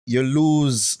you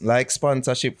lose like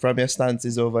sponsorship from your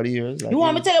stances over the years. Like, You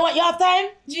want me to tell you what you have time?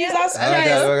 Jesus Christ.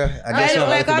 I look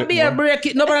like a beer break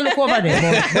it. Nobody look over there.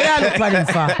 But where you look for them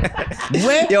for?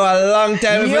 Where? Yo, a long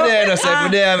time for there. No, say for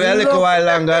there. A little while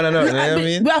longer. You know what I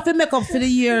mean? We have to make up for the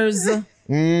years.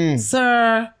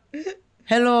 Sir.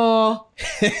 Hello.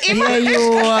 Here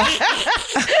you are.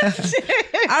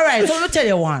 All right, so let me tell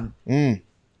you one.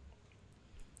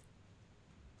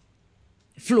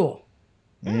 Flo.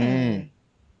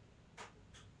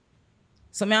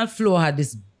 So me and Flo had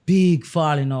this big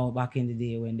falling out back in the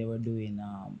day when they were doing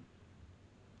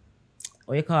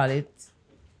what you call it?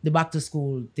 The back to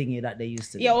school thingy that they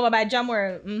used to do. Yeah, over by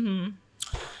Jamworld.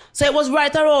 So it was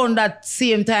right around that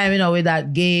same time, you know, with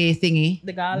that gay thingy.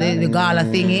 The gala. The gala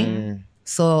thingy.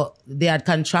 So they had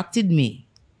contracted me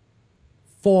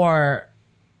for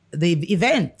the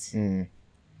event.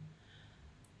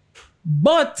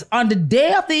 But on the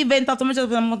day of the event, after me just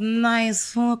put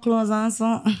nice phone clothes and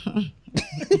so,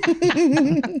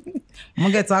 I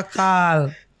get a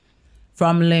call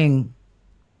from Ling.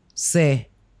 Say,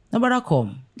 nobody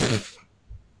come.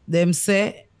 Them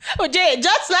say, Oh, Jay,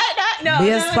 just like that? No.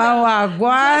 Yes, power, go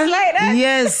on. Just like that?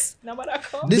 Yes. Nobody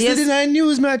come. This is the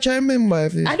news, man. I try to remember.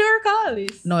 I don't recall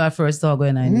this. No, at first talk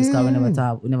going on this because we never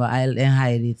talk, we never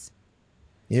hide it.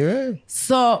 Yeah.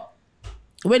 So,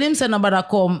 when him say nobody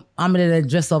come, I'm ready to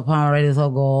dress up and ready to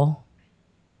go.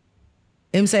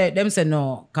 Them say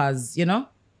no, because, you know,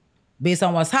 based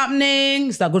on what's happening,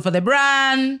 it's not good for the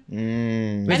brand.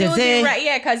 And it would be right,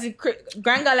 yeah, because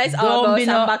Grand Gala is August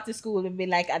and back to school would be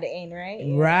like at the end, right?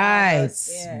 Yeah, right,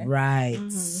 August, yeah.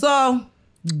 right. So,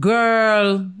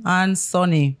 girl and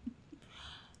Sonny,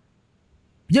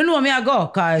 you know me I go,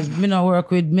 because me not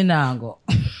work with me now go.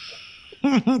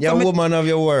 You're a woman of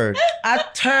your word. I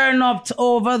turn up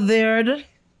over there,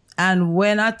 and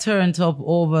when I turned up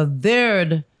over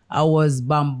there, I was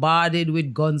bombarded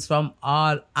with guns from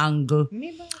all angles.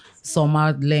 Some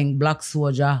are like black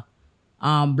soldier,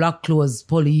 black clothes,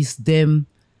 police, them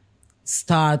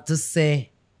start to say,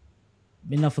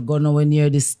 me not go nowhere near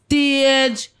the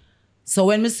stage. So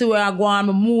when me see where I go on,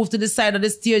 I move to the side of the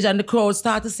stage and the crowd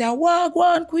start to say,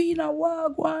 Wagwan queen,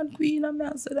 Wagwan queen. And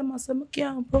I say, I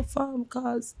can't perform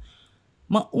because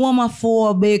I'm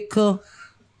homophobic.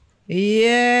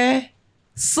 Yeah.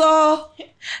 So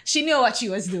she knew what she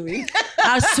was doing.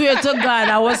 I swear to God,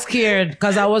 I was scared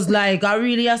because I was like, I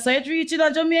really saw it reach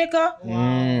in Jamaica.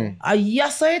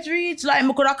 Yes, saw it reach. Like,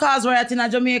 I could have caused riot in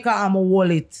Jamaica and I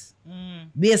wall it.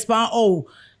 Based on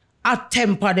how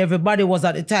tempered everybody was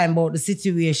at the time about the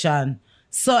situation.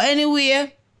 So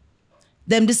anyway,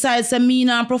 them decide say me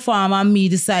not perform and me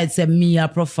decide say me a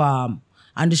perform.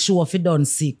 And the show fi done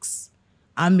 6.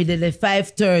 And me did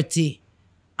 5:30.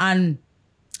 And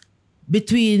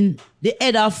between the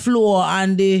head of floor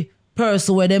and the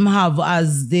person where them have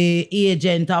as the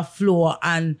agent of floor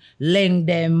and leng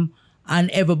them and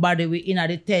everybody we in at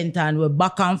the tent and we're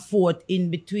back and forth in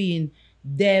between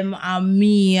them and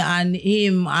me and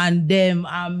him and them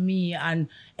and me, and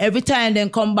every time they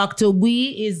come back to we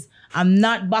is I'm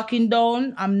not backing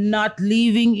down, I'm not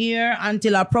leaving here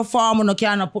until I perform. I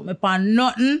can't put me on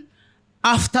nothing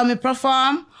after me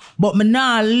perform, but me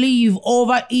not leave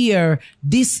over here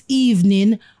this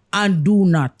evening and do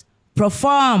not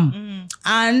perform.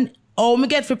 And how me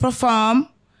get to perform,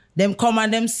 them come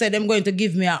and them say them going to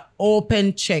give me an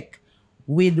open check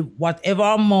with whatever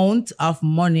amount of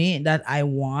money that I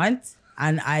want,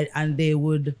 and they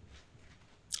would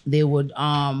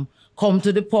come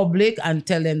to the public and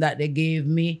tell them that they gave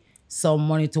me some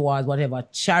money towards whatever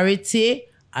charity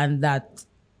and that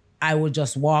I would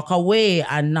just walk away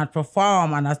and not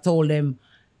perform. And I told them,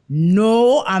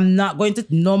 no, I'm not going to,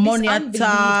 no money at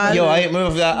all. Yo, I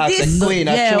move that as a queen.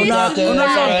 Yeah, we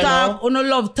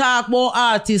love talk about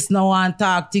artists now and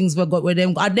talk things we got with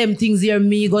them. And them things here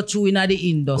me go through in the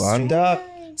industry.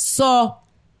 So,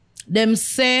 them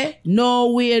say,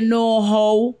 no way, no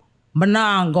how, but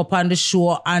now go up on the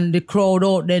show and the crowd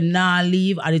out there now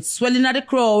leave and it's swelling at the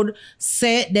crowd,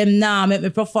 say them now make me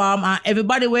perform and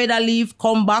everybody where they leave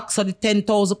come back, so the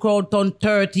 10,000 crowd turn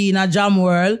 30 in a jam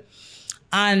world.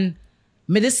 And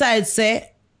me decide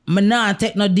say, me nah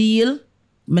take no deal,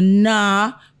 me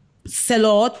nah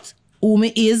sell out who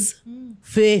me is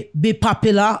for be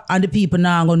popular and the people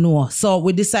now gonna know. So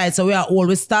we decide, so we are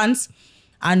always stands.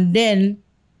 And then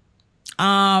 2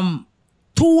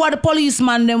 of the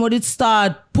policemen them would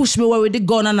start push me away with the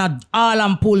gun and all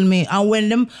and pull me. And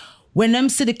when them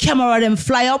see the camera them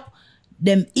fly up,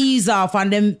 them ease off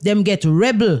and them get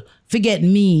rebel forget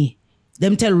me.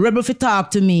 Them tell rebel to talk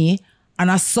to me. And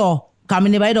I saw, come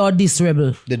in by all this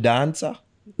rebel. The dancer?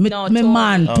 My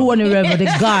man, Tony Rebel, the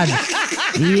God.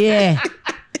 Yeah.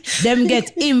 Them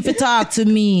get him to talk to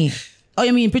me. Oh,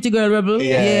 you mean Pretty Girl Rebel?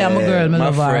 Yeah, I'm a girl, my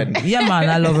love her. Yeah, man,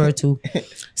 I love her too.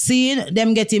 Seeing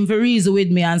them get him for reason with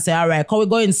me and say, all right, can we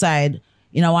go inside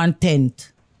in a one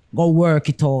tent, go work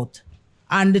it out.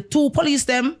 And the two police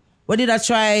them, what did I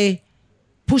try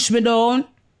push me down?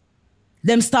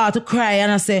 Them start to cry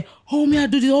and I say, oh, me I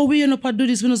do this, oh, we not do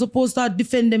this, we're not supposed to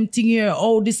defend them thing here,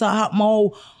 oh, this a happen,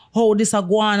 how this a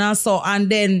go on and so. And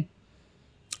then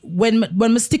when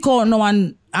me stick out now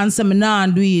and say me nah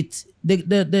do it,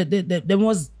 them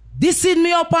was dissing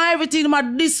me up and everything,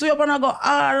 them this way up and I go,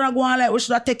 and I go on like, we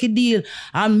should have take a deal.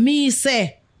 And me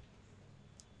say,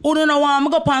 who don't know want me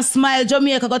go up and smile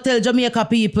Jamaica, go tell Jamaica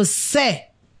people, say,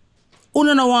 who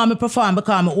don't know want me perform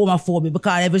because I'm homophobic,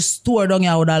 because every store down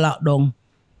here would have locked down.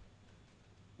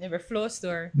 Every floor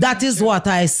store. That is what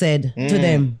I said to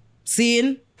them.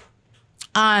 Seeing?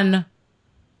 And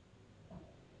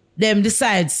them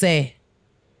decide, say,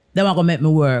 them are going to make me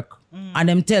work. And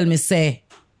them tell me, say,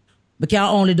 we can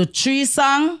only do 3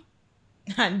 songs.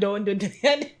 And don't do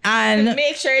that. And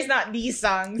make sure it's not these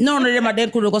songs. None of them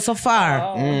then could go so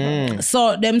far.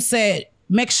 So them say,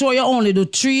 make sure you only do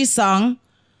 3 songs.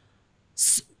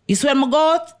 It's when I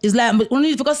go out, it's like, we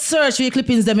need to go search for your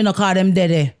clippings, them, you know, call them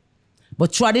dead.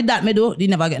 But try did that, me do, they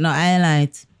never get no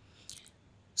highlight.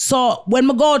 So when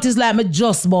I go out, it's like me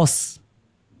just boss.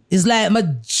 It's like me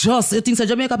just, you think so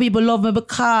Jamaica people love me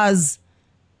because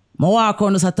I walk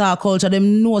around this attack culture,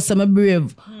 them know so I'm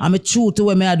brave. I'm true to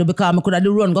what I do because I could have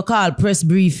run, go call press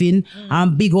briefing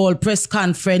and big old press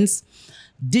conference.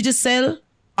 Digicel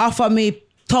offer me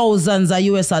thousands of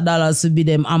US dollars to be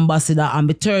them ambassador and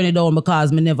me turn it down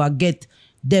because me never get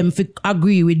them to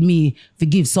agree with me to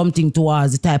give something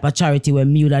towards the type of charity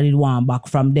when me that did want back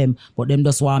from them. But them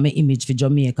just want me image for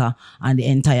Jamaica and the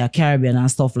entire Caribbean and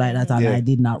stuff like that. And I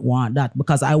did not want that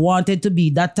because I wanted to be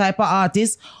that type of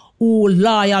artist who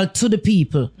loyal to the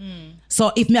people.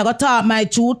 So if me I go talk my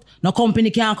truth, no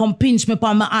company can come pinch me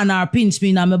on my hand or pinch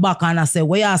me in my back and I say,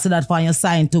 where you say that for you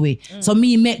sign to it? So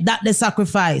me make that the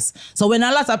sacrifice. So when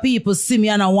a lot of people see me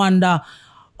and I wonder,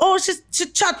 oh, she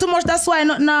chat too much, that's why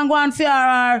nothing go on for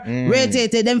her or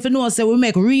rotated. Them for know say we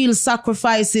make real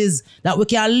sacrifices that we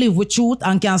can live with truth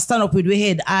and can stand up with we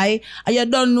head high. And you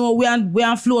don't know we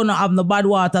ain't flow not have no bad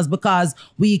waters because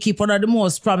we keep one of the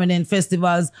most prominent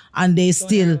festivals and they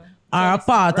still are a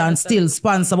part and still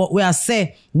sponsor. But we are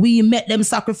say we make them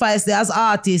sacrifice there as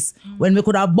artists when we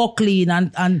could have buckling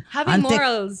and having and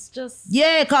morals, just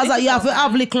because you have to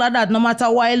have little of that no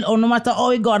matter while or no matter how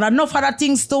we go. And enough other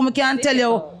things too, we can tell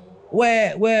you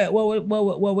where we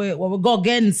go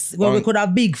against, where we could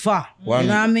have big for. You know what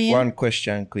I mean? One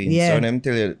question, Queen. So them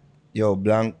tell you, yo,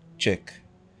 blank check.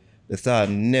 The thought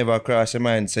never cross your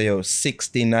mind, say, yo,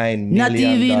 $69 million. Not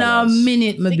even a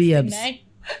minute, my babes.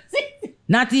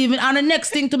 Not even. And the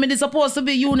next thing to me, they're supposed to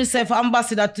be UNICEF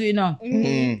ambassador too, you know.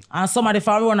 And somebody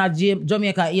from run a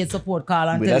Jamaica Aid support call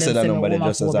and tell them say me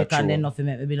homophobic and then nothing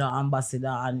make me be no ambassador.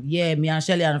 And yeah, me and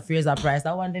Shelly and Fraser Price,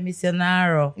 that one them is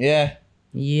scenario. Yeah.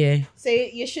 So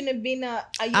you shouldn't have been a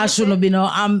UNICEF? I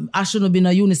shouldn't have been a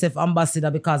UNICEF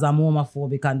ambassador because I'm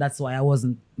homophobic and that's why I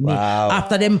wasn't. Wow.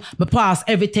 After them, me pass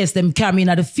every test, them carry me in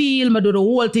the field, me do the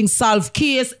whole thing, solve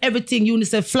case, everything,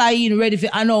 UNICEF fly in, ready for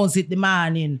announce it the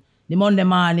Monday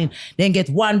morning, then get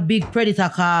one big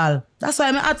predator call. That's why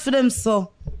I'm out for them,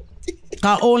 so.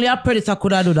 Because only a predator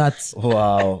could have do that.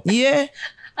 Wow. Yeah.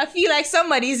 I feel like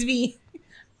somebody's being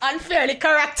unfairly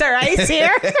characterized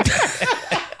here.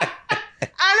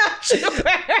 I'm not sure.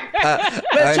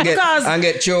 And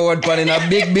get showed in a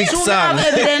big song. Have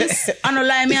evidence. I don't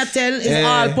lie, me I tell. It's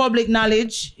all public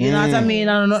knowledge. You know what I mean?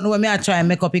 I don't know when me I try and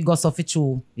make up it gossip for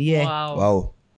true. Yeah. Wow. Wow.